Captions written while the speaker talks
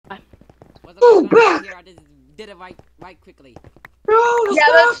Oh, back! Here, I just did it right quickly. No, Yeah,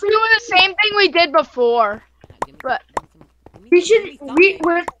 stop let's do it! the same thing we did before. Give me But We should, something.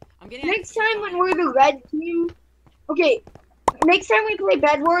 we're, I'm getting next time when we're the red team, okay, next time we play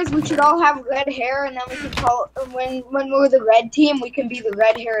Bed Wars, we should all have red hair, and then we can call, when we're the red team, we can be the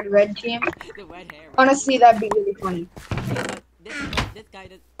red-haired red team. the red hair. Honestly, that'd be really funny. This guy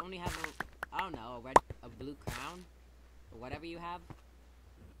does only have a, I don't know, a blue crown, or whatever you have.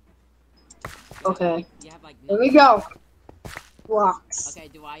 Okay, You have like. here we go. Blocks. Okay,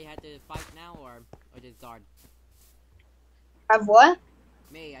 do I have to fight now or just guard? Have what?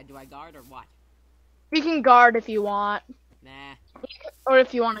 Me, do I guard or what? you can guard if you want, Nah. or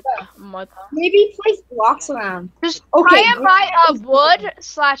if you want to come with them. Maybe place blocks around. Just Okay, try and buy a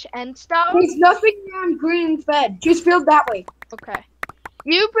wood/end stone. There's nothing around green and fed. Just build that way. Okay.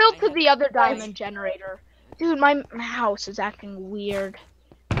 You build to the other diamond generator. Dude, my house is acting weird.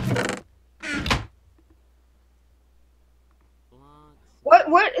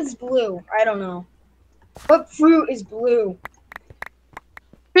 What is blue? I don't know. What fruit is blue?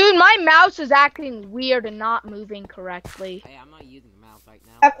 Dude, my mouse is acting weird and not moving correctly. Hey, I'm not using the mouse right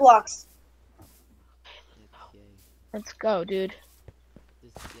now. F blocks. Okay. Let's go, dude.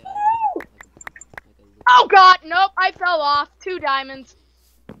 Just, Oh god, nope, I fell off. 2 diamonds.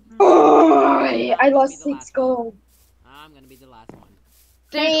 Oh, I lost 6 gold. I'm gonna be the last one.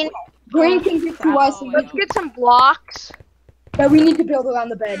 Green, green can get to us. And Let's get some blocks. but we need to build around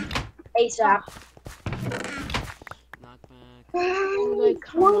the bed. ASAP. Knockback.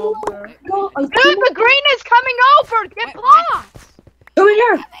 Come over. Go. Dude, the green is coming over. Get blocks. Come in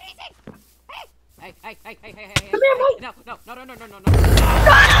here. Hey. Come here, Mike. No.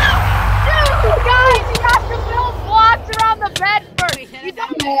 Dude, guys, you have to build blocks around the bed first. You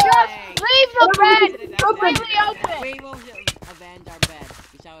don't just leave the bed completely open. We will avenge our bed.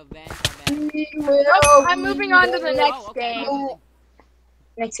 We shall avenge our bed. We will. Nope, I'm moving on to the next game.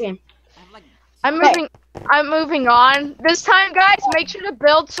 Next game. I'm moving on. This time, guys, make sure to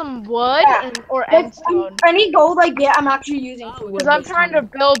build some wood or endstone. Any gold I get, I'm actually using for wood. Because I'm trying to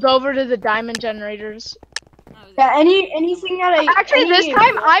build over to the diamond generators. Yeah, anything that I Actually, this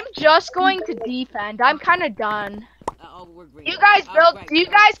time I'm just going to defend. I'm kind of done. We're green. You guys build. You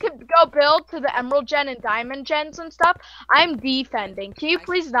guys could go build to the emerald gen and diamond gens and stuff. I'm defending. Can you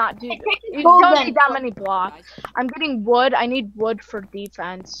please not do that? You don't need that many blocks. I'm getting wood. I need wood for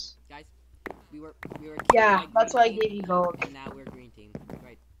defense. Guys, we were Yeah, that's why I gave you gold. And now we're green team.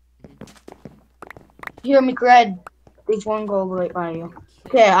 Right. Here, mcred. There's 1 gold right by you.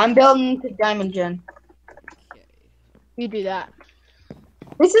 Okay, I'm building to diamond gen. Okay. You do that.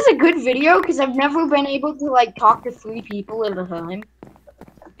 This is a good video because I've never been able to like talk to 3 people at a time.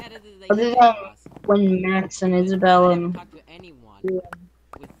 Yeah, this is Other than when Max and Isabel and talk to anyone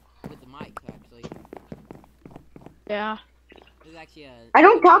with the mic actually. Yeah. This is actually I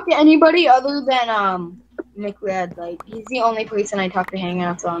don't talk to anybody other than mcred. Like he's the only person I talk to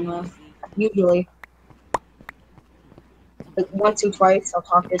hangouts on with. Usually, like once or twice, I'll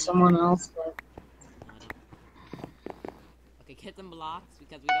talk to someone else. But okay, get some blocks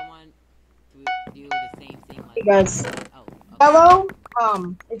because we don't want to do the same thing like. hey guys, Oh. yellow.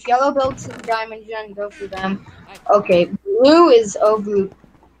 If yellow builds to the diamond gen, go for them. Okay, blue is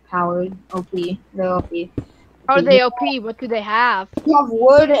overpowered. OP. They're OP. How are they OP? What do they have? You have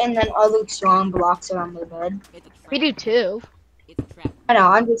wood and then other strong blocks around their bed. It's a trap. We do too. It's a trap. I know.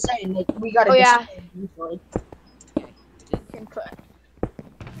 I'm just saying, like we gotta. Oh, yeah. destroy it usually. Okay. Just, Can put.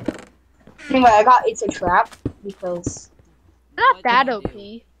 Anyway, I got it's a trap because. Not that does it OP.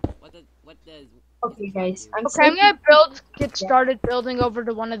 do? What does? Okay, guys. Okay, I'm gonna get started building over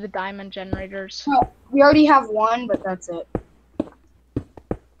to one of the diamond generators. We already have 1, but that's it.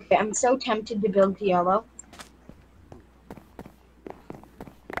 Okay, I'm so tempted to build to yellow.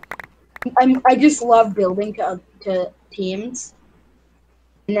 I just love building to teams,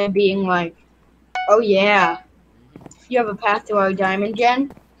 and then being like, oh yeah, you have a path to our diamond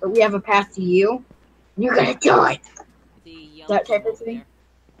gen, but we have a path to you. You're gonna do it. That type of thing.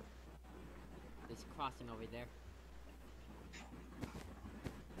 There's crossing over there.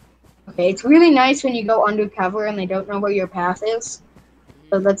 Okay, it's really nice when you go undercover and they don't know where your path is.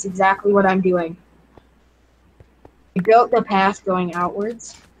 So that's exactly what I'm doing. I built the path going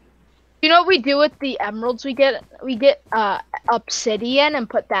outwards. You know what we do with the emeralds? We get obsidian and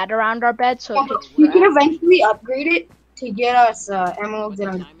put that around our bed so it takes We can forever. eventually upgrade it to get us emeralds What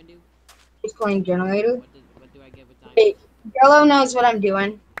in does our diamond do? just playing generator. What do I get with diamond? Hey, yellow knows what I'm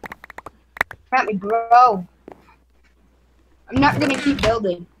doing. At me, bro. I'm not gonna keep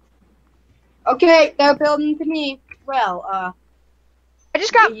building. Okay, they're building to me. Well, I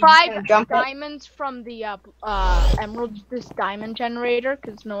just got You just gonna 5 jump it? diamonds from the emerald this diamond generator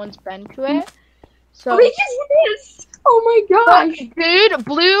because no one's been to it. So, Oh, he just missed! Oh my gosh! dude,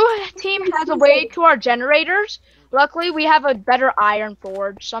 blue team has a way to our generators. Luckily, we have a better iron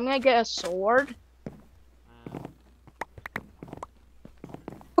forge, so I'm gonna get a sword.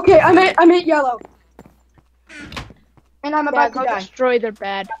 Okay, I'm at yellow. And I'm about to Go die. destroy their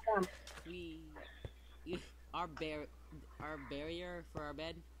bed. Our barrier for our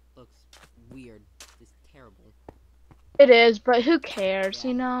bed looks weird. It's terrible. It is, but who cares, Yeah.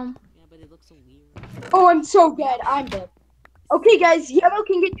 you know? Yeah, but it looks so weird. Oh, I'm so dead. I'm dead. Okay, guys, yellow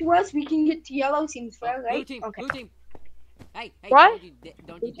can get to us. We can get to yellow. Seems fair, right? Blue team, Okay. blue team. Hey, What?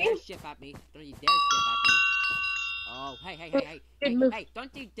 don't you dare shift at me. Don't you dare shift at me. Oh, hey,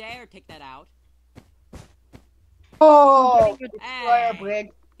 don't you dare take that out. Oh, Hey. destroyer bridge.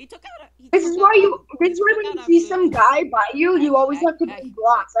 He took out a... This is why when you see some guy by you, you always have to bring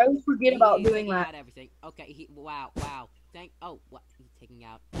blocks. I always forget about doing that. Everything. Okay, wow. What? He's taking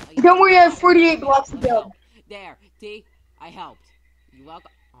out... Don't worry, I have 48 blocks to build. There, see? I helped. You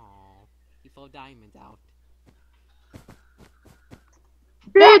welcome? Aw, he fell diamonds out.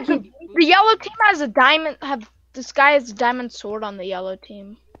 Dude, the yellow team has a diamond. This guy has a diamond sword on the yellow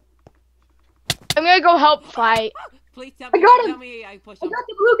team. I'm gonna go help fight. Please tell I me. got him. Tell me I pushed I him. got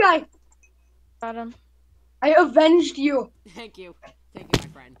the blue guy. Got him. I avenged you. Thank you, my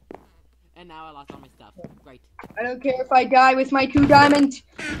friend. And now I lost all my stuff. Great. I don't care if I die with my 2 diamonds.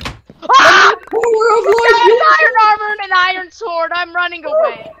 Ah! Power of I life. have iron armor and an iron sword. I'm running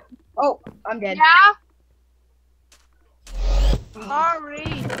away. Oh, I'm dead. Yeah.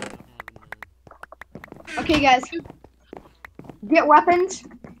 Sorry. Okay, guys. Get weapons.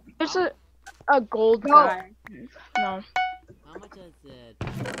 There's a gold No. guy. No. How much is it?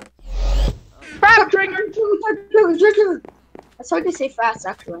 Crap trigger. It's hard to say fast,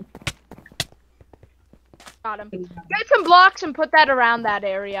 actually. Got him. Get some blocks and put that around that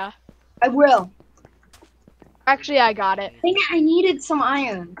area. I will. Actually, I got it. Dang it, I needed some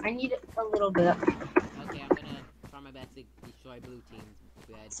iron. I need a little bit. Okay, I'm gonna try my best to destroy blue team's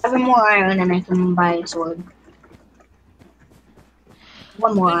bed. 7 more iron and I can buy a sword.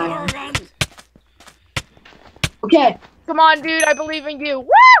 1 more iron. Okay. Come on, dude. I believe in you. Woo!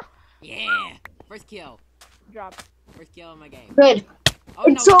 Yeah! First kill. Drop. First kill in my game. Good. Oh,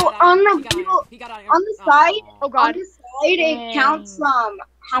 And no, so he got on iron. the He got people- iron. He got iron. on the side- Oh On god. the side, it counts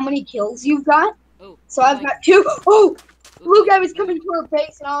how many kills you've got. Oh, So I've got 2. Oh! Blue guy was coming to our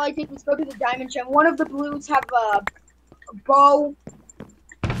base, and all I did was go to the diamond gem. One of the blues have a bow.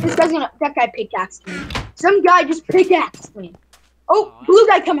 That guy pickaxed me. Some guy just pickaxed me. Oh, blue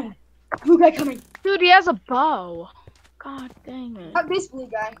guy coming. Blue guy coming. Dude, he has a bow. God dang it. Not this blue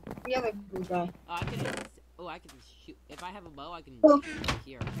guy. The other blue guy. I can shoot. If I have a bow, I can Oh. shoot right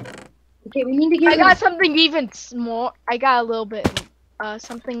here. Okay, we need to get. I got something even small. I got a little bit,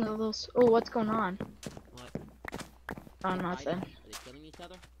 something a little. Oh, what's going on? What? Oh, nothing. Are they killing each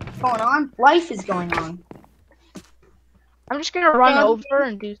other? going on. Life is going on. I'm just gonna run over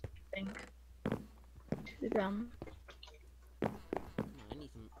and do something to them. I need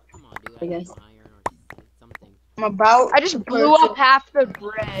some. Come on, dude. Hey, I need guys. some iron or something. I'm about. I just blew up half the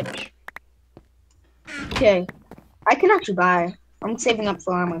bridge. Okay, I can actually buy. I'm saving up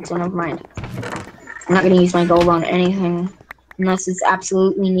for armor, so never mind. I'm not gonna use my gold on anything unless it's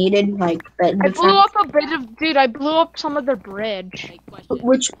absolutely needed, like bed I defense. blew up a bit of, dude. I blew up some of their bridge. Hey, question.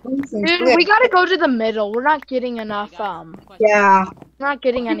 Which Dude, we gotta go to the middle. We're not getting enough. Question. Yeah. We're not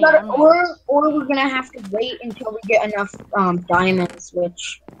getting any. But, ammo. or we're gonna have to wait until we get enough diamonds,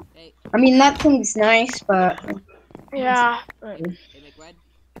 which Hey, I mean that thing's nice, but Yeah. hey, mcred.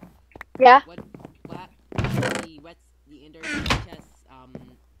 Yeah. What? The ender chest.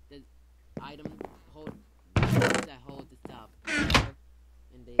 The item that hold the stuff.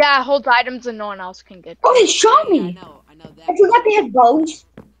 In the, Yeah, it holds items and no one else can get. oh, they shot Yeah, me. I know that. I forgot they had bows.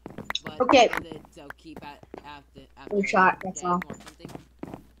 But Okay. So keep at after One shot, that's all. or something.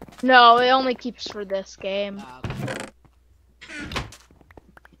 No, it only keeps for this game.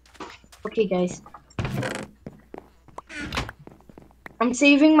 Okay, guys. I'm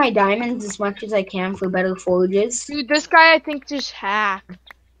saving my diamonds as much as I can for better forges. Dude, this guy I think just hacked.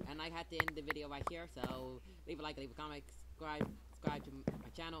 And I had to end the video right here, so leave a like, leave a comment, subscribe to my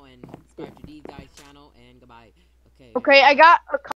channel, and subscribe to these guys' channel, and goodbye. Okay. Okay, I got a